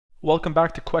Welcome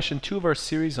back to question 2 of our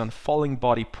series on falling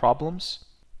body problems.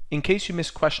 In case you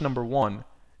missed question number 1,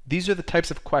 these are the types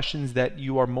of questions that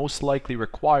you are most likely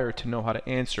required to know how to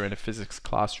answer in a physics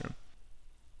classroom.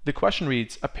 The question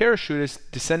reads, a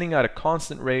parachutist descending at a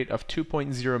constant rate of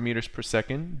 2.0 meters per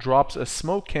second drops a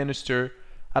smoke canister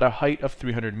at a height of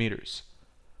 300 meters.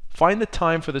 Find the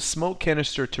time for the smoke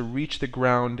canister to reach the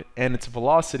ground and its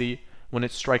velocity when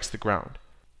it strikes the ground.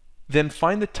 Then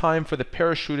find the time for the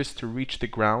parachutist to reach the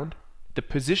ground, the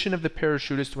position of the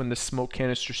parachutist when the smoke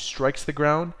canister strikes the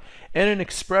ground, and an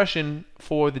expression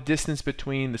for the distance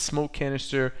between the smoke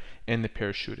canister and the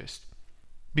parachutist.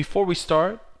 Before we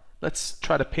start, let's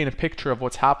try to paint a picture of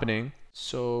what's happening.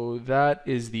 So that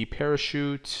is the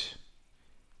parachute,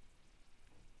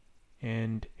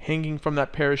 and hanging from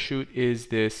that parachute is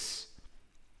this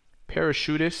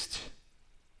parachutist.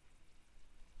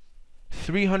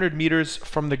 300 meters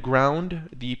from the ground,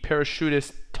 the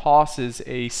parachutist tosses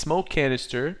a smoke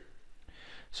canister.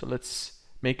 So let's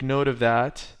make note of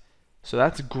that. So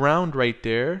that's ground right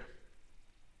there.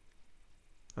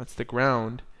 That's the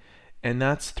ground. And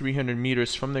that's 300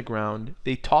 meters from the ground.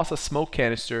 They toss a smoke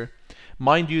canister.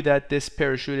 Mind you that this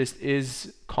parachutist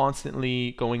is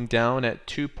constantly going down at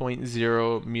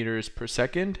 2.0 meters per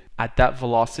second at that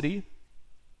velocity.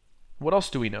 What else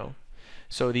do we know?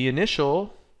 So the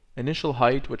initial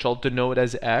height, which I'll denote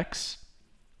as x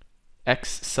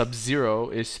sub 0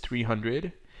 is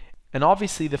 300, and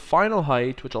obviously the final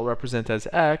height, which I'll represent as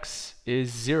x,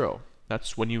 is 0.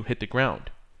 That's when you hit the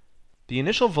ground. The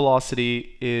initial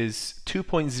velocity is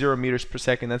 2.0 meters per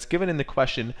second. That's given in the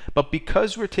question, but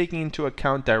because we're taking into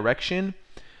account direction,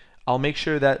 I'll make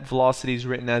sure that velocity is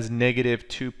written as negative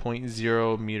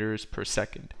 2.0 meters per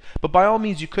second. But by all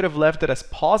means, you could have left it as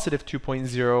positive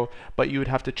 2.0, but you would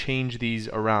have to change these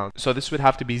around. So this would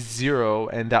have to be 0,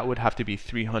 and that would have to be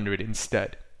 300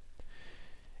 instead.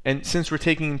 And since we're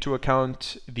taking into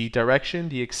account the direction,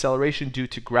 the acceleration due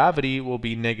to gravity will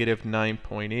be negative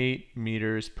 9.8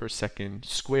 meters per second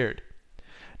squared.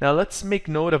 Now let's make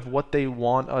note of what they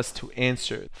want us to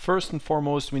answer. First and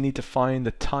foremost, we need to find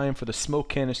the time for the smoke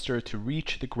canister to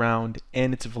reach the ground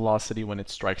and its velocity when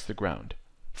it strikes the ground.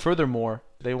 Furthermore,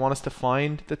 they want us to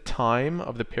find the time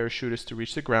of the parachutist to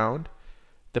reach the ground,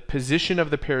 the position of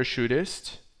the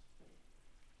parachutist,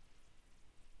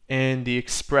 and the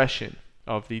expression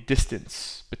of the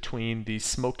distance between the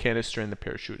smoke canister and the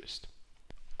parachutist.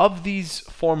 Of these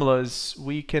formulas,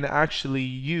 we can actually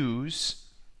use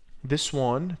this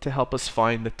one to help us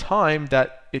find the time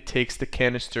that it takes the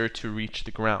canister to reach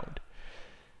the ground.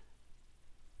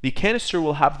 The canister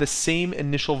will have the same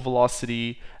initial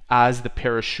velocity as the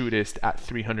parachutist at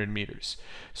 300 meters.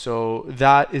 So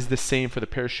that is the same for the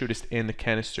parachutist and the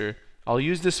canister. I'll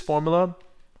use this formula.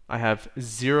 I have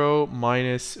 0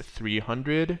 minus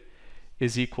 300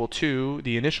 is equal to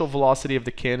the initial velocity of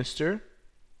the canister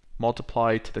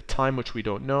multiplied to the time, which we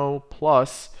don't know,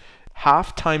 plus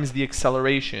half times the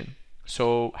acceleration.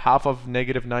 So half of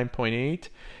negative 9.8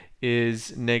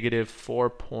 is negative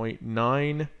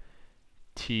 4.9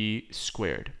 t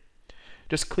squared.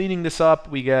 Just cleaning this up,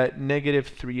 we get negative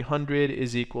 300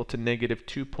 is equal to negative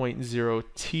 2.0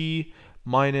 t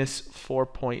minus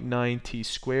 4.9 t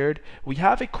squared. We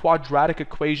have a quadratic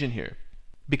equation here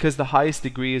because the highest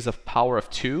degree is of power of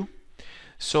 2.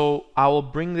 So I will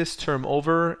bring this term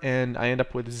over, and I end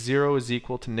up with 0 is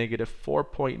equal to negative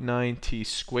 4.9 t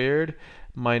squared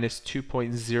minus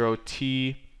 2.0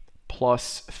 t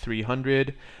plus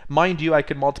 300. Mind you, I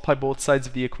could multiply both sides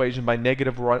of the equation by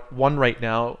negative 1 right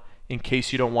now in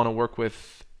case you don't want to work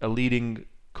with a leading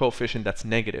coefficient that's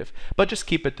negative. But just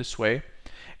keep it this way.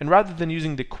 And rather than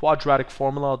using the quadratic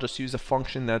formula, I'll just use a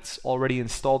function that's already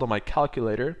installed on my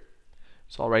calculator.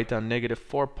 So I'll write down negative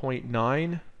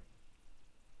 4.9,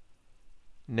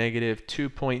 negative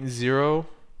 2.0,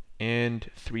 and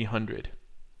 300.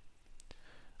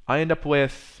 I end up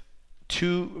with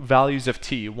two values of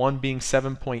t, one being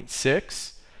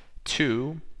 7.6,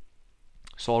 2.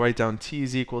 So I'll write down t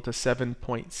is equal to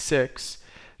 7.6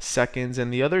 seconds,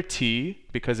 and the other t,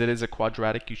 because it is a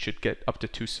quadratic, you should get up to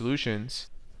 2 solutions,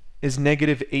 is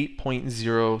negative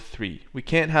 8.03. We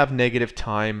can't have negative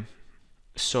time,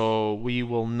 so we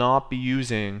will not be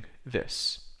using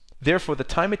this. Therefore, the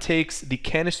time it takes the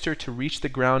canister to reach the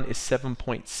ground is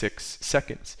 7.6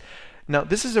 seconds. Now,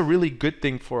 this is a really good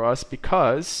thing for us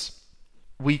because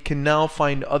we can now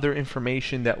find other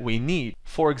information that we need.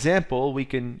 For example, we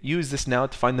can use this now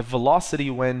to find the velocity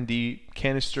when the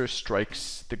canister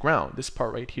strikes the ground. This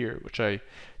part right here, which I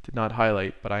did not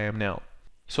highlight, but I am now.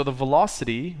 So the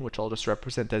velocity, which I'll just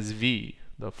represent as v,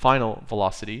 the final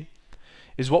velocity,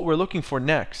 is what we're looking for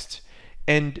next.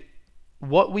 And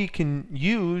what we can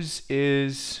use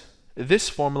is this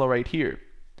formula right here.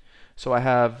 So I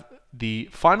have the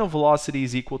final velocity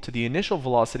is equal to the initial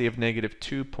velocity of negative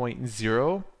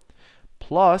 2.0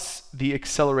 plus the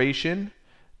acceleration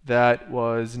that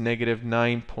was negative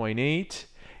 9.8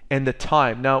 and the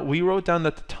time. Now we wrote down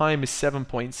that the time is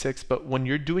 7.6, but when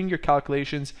you're doing your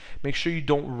calculations, make sure you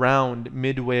don't round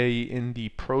midway in the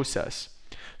process.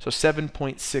 So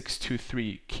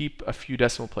 7.623, keep a few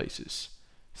decimal places.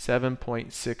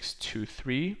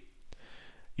 7.623.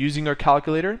 Using our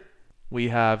calculator, we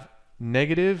have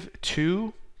negative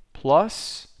 2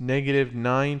 plus negative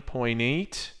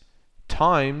 9.8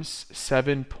 times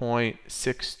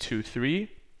 7.623.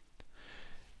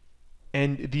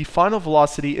 And the final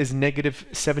velocity is negative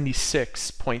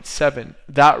 76.7.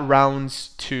 That rounds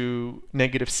to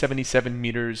negative 77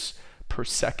 meters per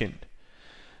second.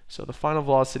 So the final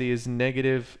velocity is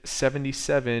negative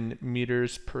 77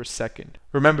 meters per second.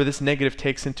 Remember, this negative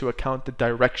takes into account the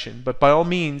direction, but by all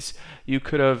means, you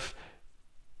could have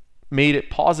made it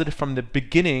positive from the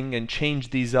beginning and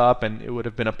changed these up, and it would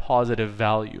have been a positive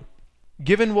value.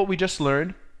 Given what we just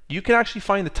learned, you can actually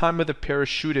find the time of the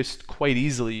parachutist quite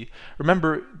easily.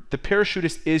 Remember, the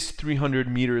parachutist is 300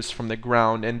 meters from the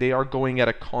ground, and they are going at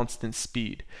a constant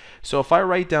speed. So if I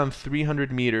write down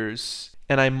 300 meters,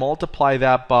 and I multiply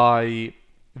that by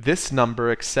this number,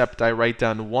 except I write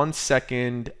down 1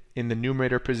 second in the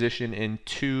numerator position and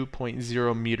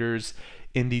 2.0 meters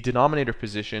in the denominator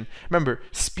position. Remember,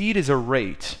 speed is a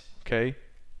rate, okay?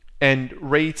 And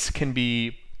rates can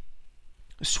be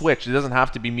switched. It doesn't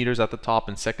have to be meters at the top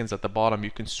and seconds at the bottom.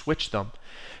 You can switch them.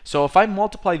 So if I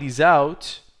multiply these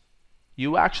out,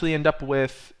 you actually end up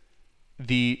with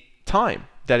the time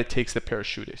that it takes the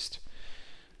parachutist.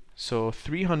 So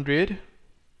 300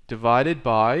 divided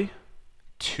by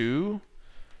 2,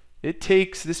 it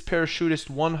takes this parachutist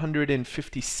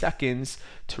 150 seconds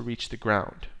to reach the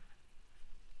ground.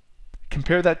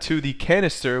 Compare that to the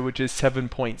canister, which is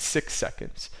 7.6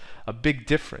 seconds. A big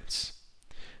difference.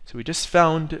 So we just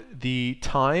found the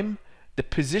time, the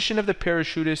position of the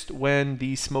parachutist when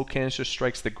the smoke canister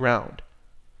strikes the ground.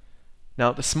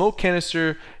 Now the smoke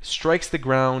canister strikes the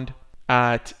ground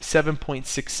at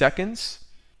 7.6 seconds.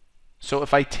 So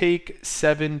if I take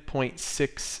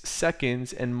 7.6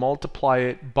 seconds and multiply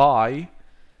it by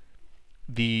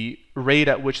the rate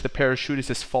at which the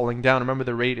parachutist is falling down, remember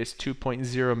the rate is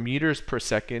 2.0 meters per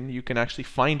second, you can actually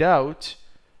find out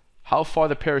how far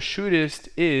the parachutist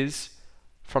is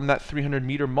from that 300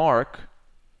 meter mark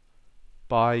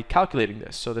by calculating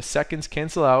this. So the seconds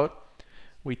cancel out.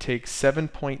 We take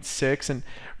 7.6, and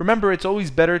remember, it's always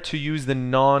better to use the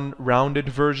non-rounded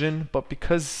version, but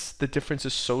because the difference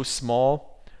is so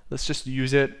small, let's just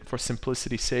use it for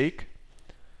simplicity's sake.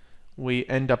 We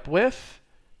end up with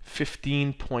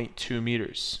 15.2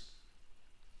 meters.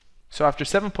 So after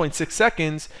 7.6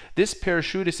 seconds, this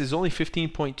parachutist is only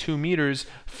 15.2 meters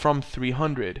from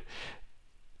 300.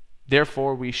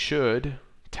 Therefore, we should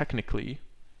technically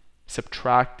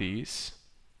subtract these,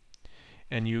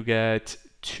 and you get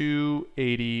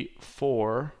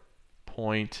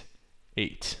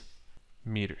 284.8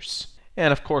 meters.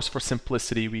 And of course, for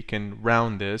simplicity, we can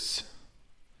round this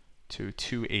to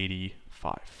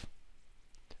 285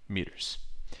 meters.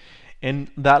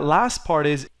 And that last part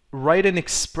is write an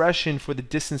expression for the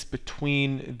distance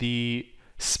between the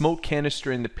smoke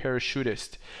canister and the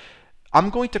parachutist.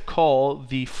 I'm going to call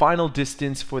the final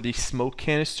distance for the smoke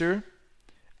canister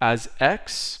as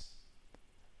x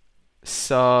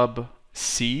sub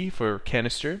c for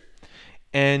canister,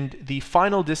 and the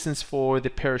final distance for the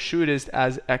parachutist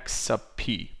as x sub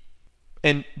p.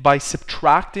 And by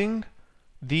subtracting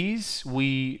these,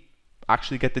 we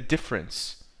actually get the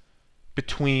difference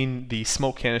between the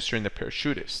smoke canister and the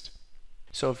parachutist.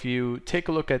 So if you take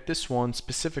a look at this one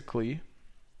specifically,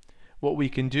 what we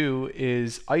can do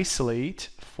is isolate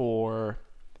for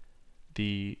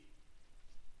the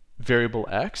variable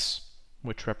x,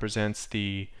 which represents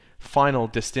the final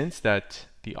distance that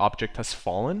the object has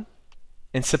fallen,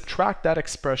 and subtract that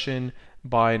expression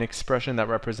by an expression that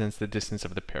represents the distance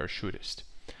of the parachutist.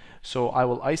 So I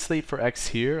will isolate for x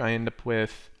here. I end up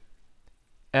with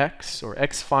x, or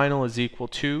x final, is equal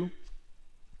to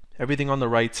everything on the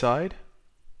right side.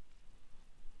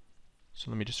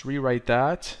 So let me just rewrite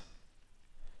that.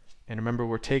 And remember,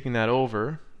 we're taking that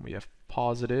over. We have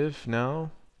positive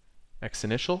now, x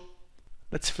initial.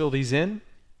 Let's fill these in.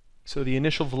 So the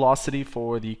initial velocity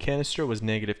for the canister was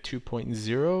negative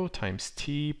 2.0 times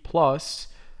t plus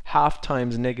half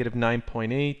times negative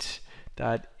 9.8.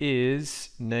 That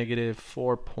is negative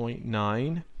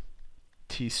 4.9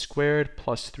 t squared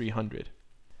plus 300.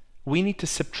 we need to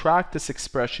subtract this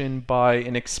expression by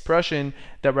an expression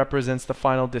that represents the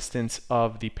final distance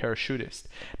of the parachutist.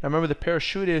 Now remember, the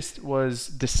parachutist was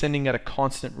descending at a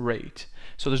constant rate,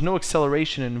 so there's no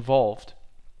acceleration involved.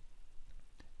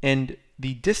 And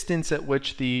the distance at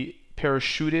which the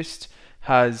parachutist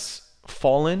has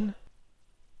fallen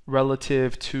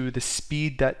relative to the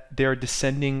speed that they're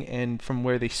descending and from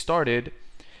where they started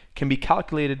can be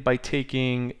calculated by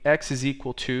taking x is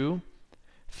equal to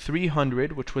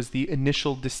 300, which was the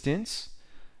initial distance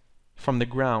from the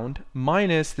ground,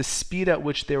 minus the speed at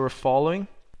which they were falling,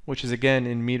 which is again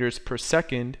in meters per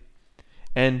second,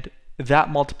 and that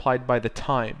multiplied by the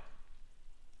time,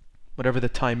 whatever the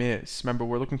time is. Remember,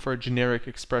 we're looking for a generic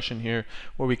expression here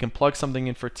where we can plug something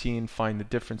in for t and find the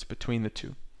difference between the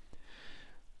two.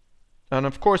 And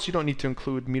of course, you don't need to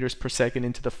include meters per second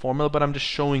into the formula, but I'm just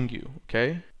showing you,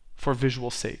 okay, for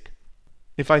visual sake.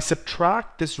 If I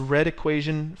subtract this red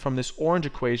equation from this orange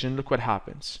equation, look what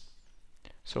happens.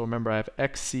 So remember, I have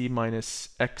xc minus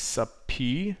x sub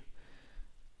p,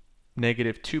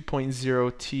 negative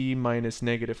 2.0 t minus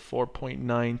negative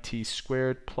 4.9 t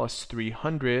squared plus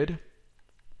 300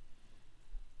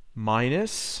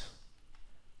 minus,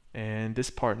 and this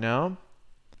part now,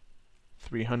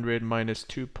 300 minus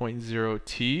 2.0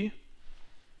 t.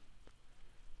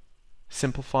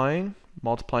 Simplifying,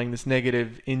 multiplying this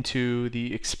negative into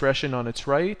the expression on its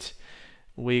right,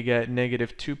 we get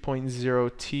negative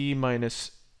 2.0 t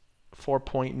minus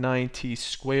 4.9 t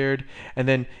squared. And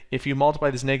then if you multiply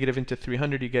this negative into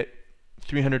 300, you get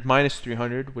 300 minus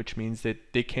 300, which means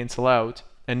that they cancel out.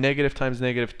 And negative times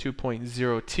negative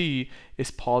 2.0 t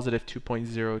is positive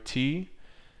 2.0 t.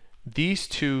 These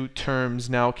two terms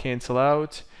now cancel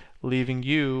out, leaving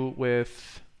you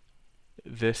with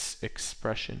this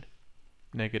expression,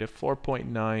 negative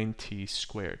 4.9 t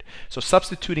squared. So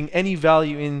substituting any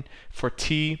value in for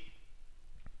t,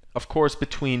 of course,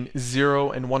 between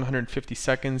 0 and 150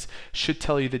 seconds should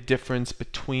tell you the difference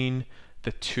between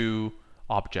the two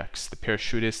objects, the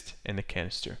parachutist and the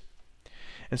canister.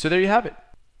 And so there you have it.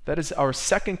 That is our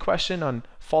second question on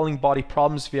falling body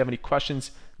problems. If you have any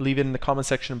questions, leave it in the comment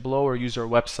section below or use our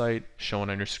website shown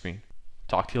on your screen.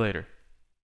 Talk to you later.